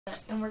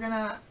And we're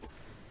gonna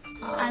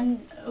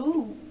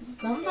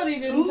somebody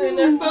didn't turn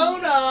their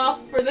phone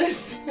off for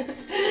this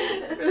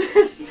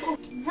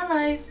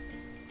Hello.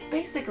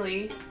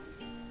 Basically,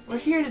 we're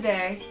here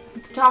today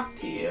to talk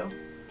to you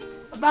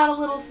about a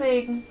little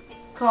thing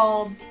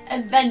called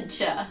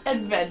Adventure.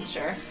 Anyway,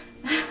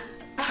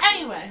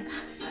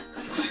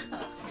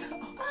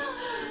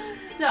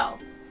 so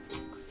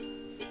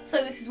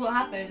this is what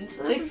happened.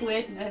 This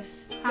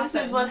weirdness happened. This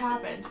is what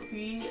happened.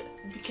 We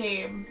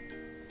became,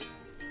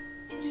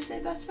 would you say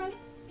best friends?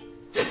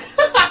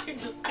 I'm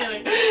just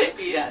kidding.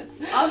 Yes.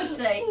 I would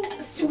say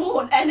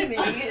sworn enemies.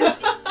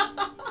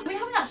 We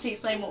haven't actually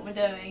explained what we're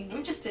doing.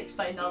 We've just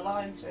explained our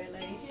lives,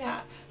 really.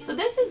 Yeah. So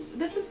this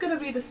is gonna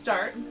be the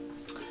start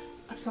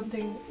of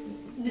something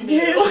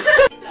new.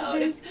 No,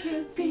 this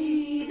could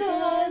be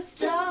the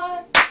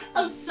start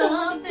of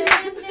something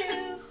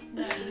new.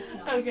 No, it's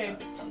not. Okay.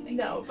 Something.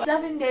 No. But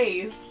 7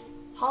 days.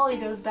 Holly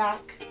goes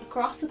back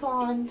across the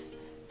pond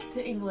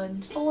to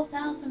England.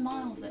 4,000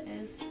 miles it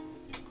is.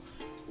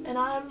 And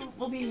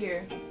we'll be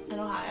here in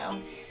Ohio.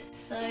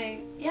 So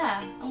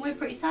yeah, and we're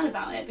pretty sad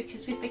about it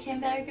because we've become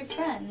very good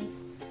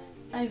friends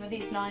over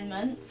these 9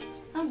 months,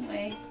 haven't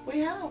we? We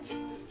have.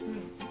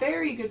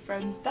 Very good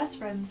friends. Best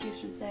friends, you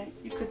should say.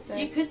 You could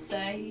say. You could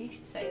say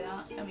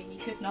that. I mean, you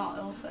could not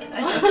also.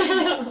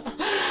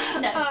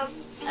 No.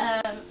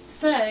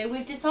 So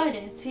we've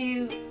decided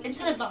to,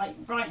 instead of like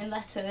writing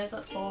letters,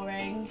 that's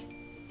boring.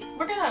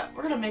 We're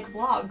gonna make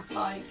vlogs.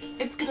 Like,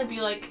 it's gonna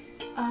be like,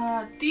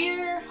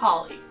 dear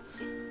Holly,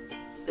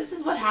 this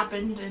is what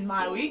happened in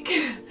my week.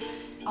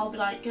 I'll be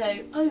like,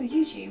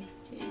 youtube.com,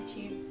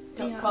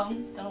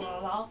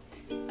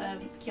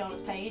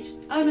 Kianna's page.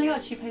 Oh my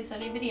god, she posted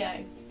a new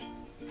video.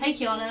 Hey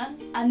Kianna,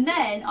 and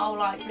then I'll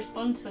like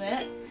respond to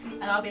it,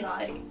 and I'll be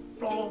like,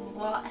 blah blah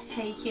blah.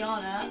 Hey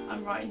Kianna,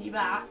 I'm writing you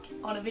back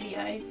on a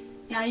video.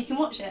 Now you can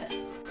watch it.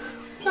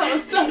 That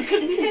was so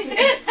confusing.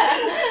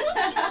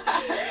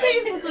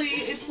 Basically,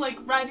 it's like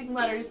writing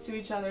letters to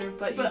each other,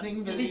 but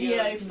using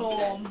video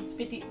form.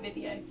 Video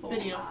Video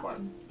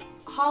form.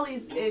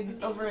 Holly's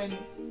over in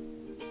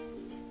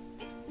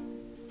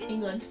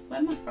England. Where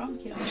am I from,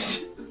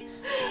 Kianna?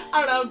 I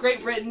don't know,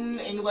 Great Britain,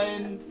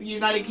 England,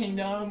 United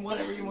Kingdom,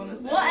 whatever you want to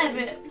say.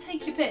 Whatever,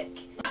 take your pick.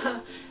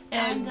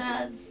 and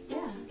yeah.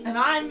 And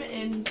I'm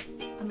in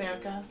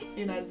America,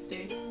 United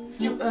States.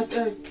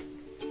 USA.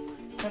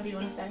 Whatever you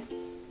want to say.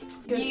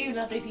 You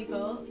lovely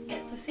people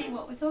get to see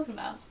what we're talking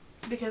about.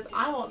 Because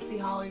I won't see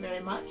Holly very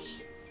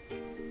much,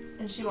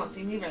 and she won't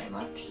see me very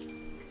much.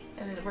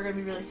 And then we're going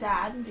to be really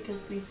sad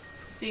because we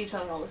see each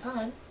other all the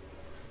time.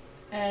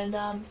 And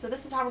so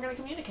this is how we're going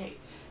to communicate.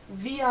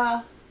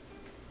 Via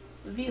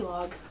the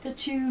vlog. The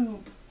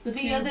tube.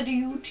 Via the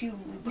YouTube.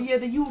 Via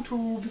the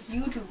YouTubes.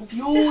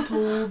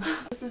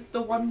 This is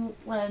the one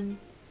when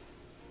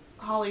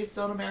Holly's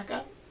still in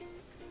America.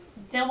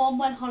 The one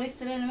when Holly's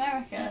still in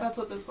America. That's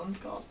what this one's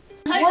called.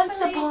 Hopefully. Once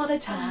upon a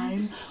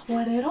time,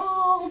 when it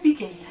all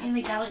began. In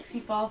a galaxy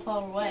far,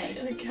 far away.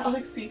 In a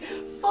galaxy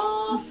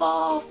far,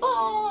 far,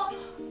 far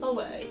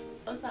away.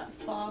 What's that?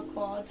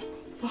 Farquad?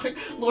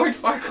 Lord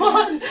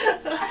Farquaad.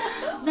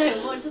 No,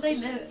 what do they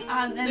live?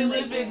 And then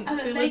they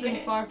live in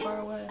far, far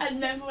away.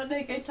 And then when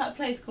they go to that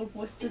place called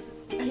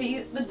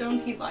Worcestershire, the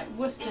donkey's like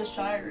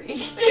Worcestershire.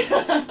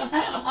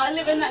 I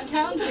live in that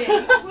county,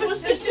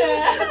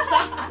 Worcestershire.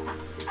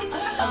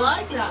 I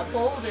like that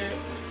boulder.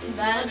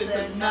 That's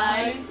a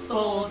nice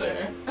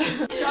boulder.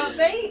 Shark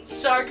bait.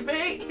 Shark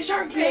bait.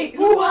 Shark bait.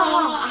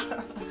 Ooh-ah!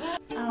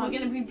 We're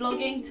gonna be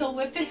vlogging till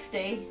we're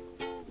 50.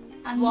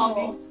 And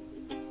vlogging.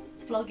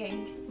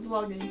 Vlogging.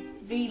 Vlogging.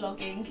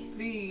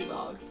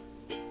 Vlogs.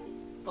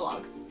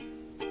 Vlogs.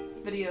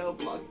 Video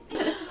blog.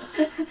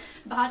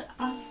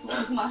 Badass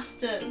vlog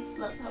masters.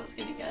 That's how it's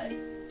gonna go.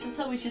 That's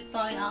how we should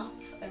sign off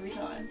every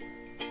time.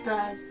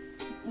 Bad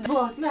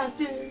vlog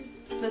masters.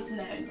 Let's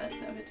never do that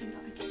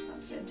again.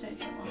 Actually, change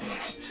my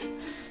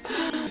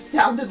mind.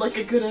 Sounded like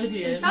a good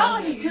idea. It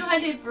sounded like a good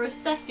idea for a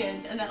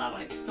second, and then I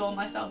like saw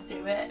myself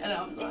do it, and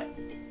I was like,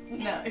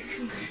 no,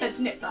 let's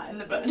nip that in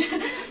the bud.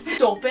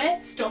 Stop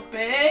it. Stop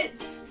it.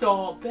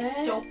 Stop it.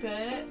 Stop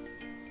it.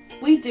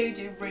 We do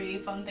really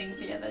fun things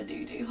together,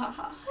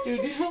 haha. Do.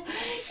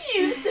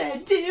 You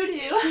said do.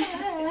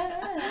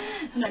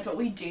 No, but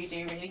we do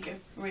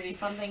really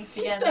fun things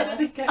together. You said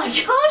it again. I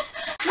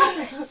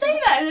can't say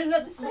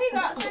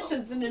that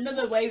sentence in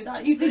another way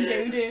without using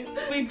do.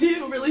 We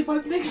do really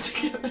fun things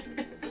together.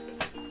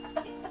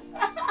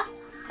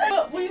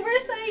 But we were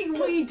saying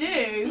we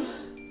do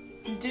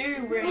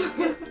really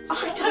good.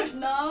 I don't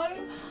know.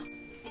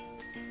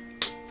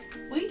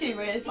 We do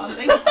really fun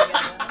things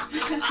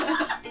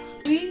together.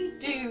 We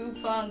do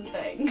fun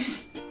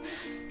things.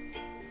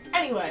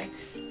 Anyway,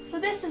 so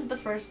this is the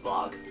first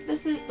vlog.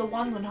 This is the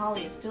one when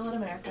Holly is still in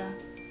America.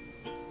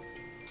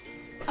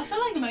 I feel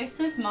like most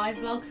of my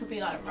vlogs will be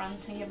like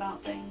ranting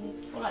about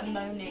things, or like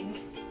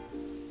moaning.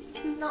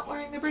 Who's not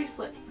wearing the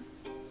bracelet?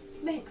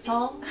 Thanks,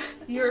 Hall.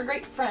 You're a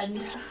great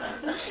friend.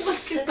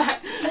 Let's get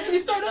back. Should we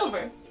start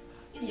over?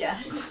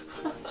 Yes.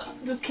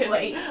 Just kidding.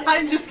 Wait.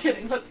 I'm just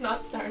kidding. Let's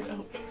not start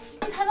over.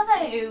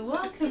 Hello,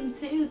 welcome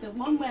to the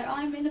one where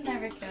I'm in The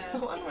America.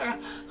 one where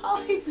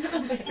Holly's in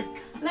America.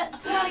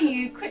 Let's tell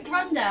you, quick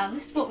rundown.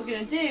 This is what we're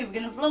going to do. We're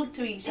going to vlog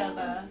to each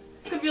other.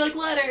 It's gonna be like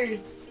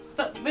letters,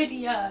 But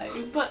video.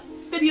 but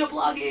video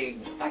blogging,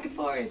 back and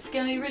forth. It's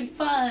going to be really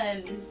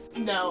fun.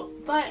 No,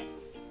 but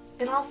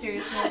in all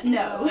seriousness,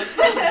 No.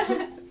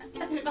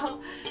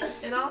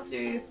 in all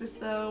seriousness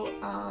though,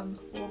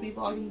 we'll be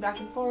vlogging back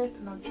and forth,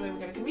 and that's the way we're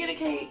gonna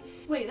communicate.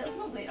 Wait, that's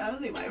not the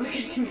only way we're going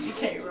to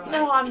communicate, right?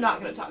 No, I'm not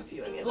gonna talk to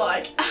you any other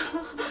Like,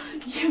 way.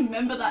 you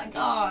remember that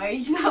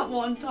guy that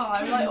one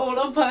time? Like, all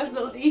our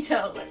personal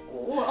details. Like,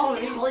 Oh,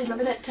 Holly,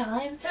 remember that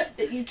time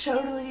that you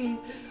totally...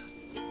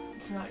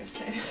 I'm not gonna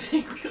say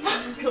anything because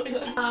this is going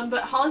on.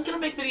 But Holly's gonna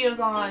make videos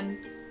on...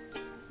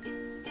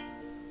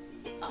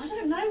 I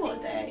don't know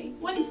what day.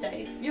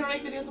 Wednesdays. You don't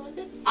make videos on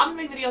Wednesdays? I'm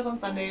gonna make videos on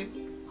Sundays.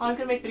 Holly's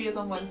gonna make videos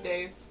on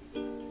Wednesdays.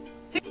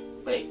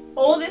 Wait.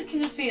 Or this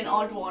could just be an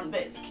odd one, but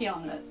it's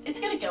Kianna's. It's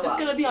gonna go up. It's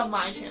gonna be on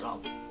my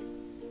channel.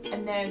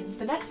 And then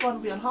the next one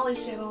will be on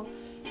Holly's channel.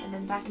 And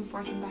then back and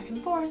forth and back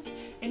and forth.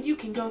 And you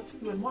can go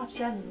through and watch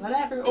them in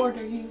whatever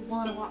order you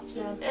want to watch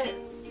them in.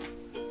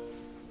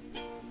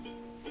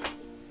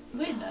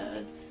 We're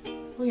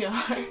nerds. We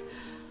are.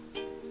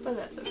 But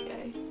that's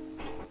okay.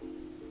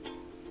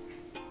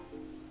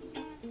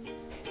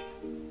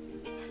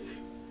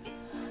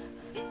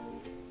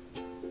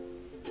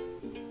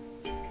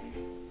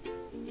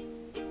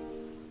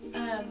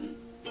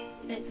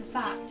 It's a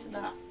fact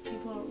that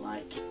people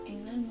like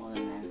England more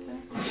than America.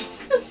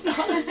 That's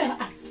not a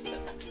fact.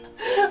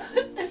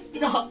 It's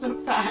not a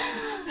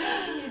fact.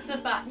 It's a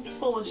fact.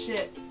 Full of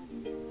shit.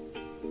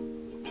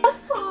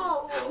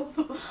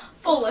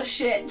 Full of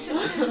shit.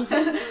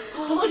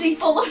 Bloody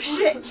full of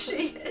shit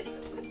she is.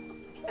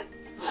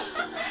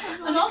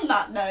 And on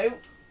that note,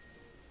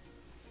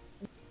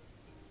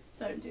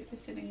 don't do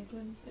this in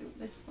England, do it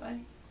this way.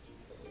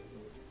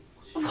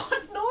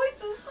 What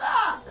noise was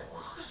that?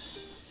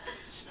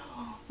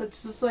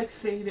 Let's just like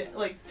fade it,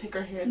 like take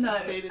our hands No,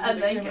 and fade it.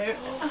 and then the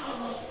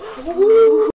go.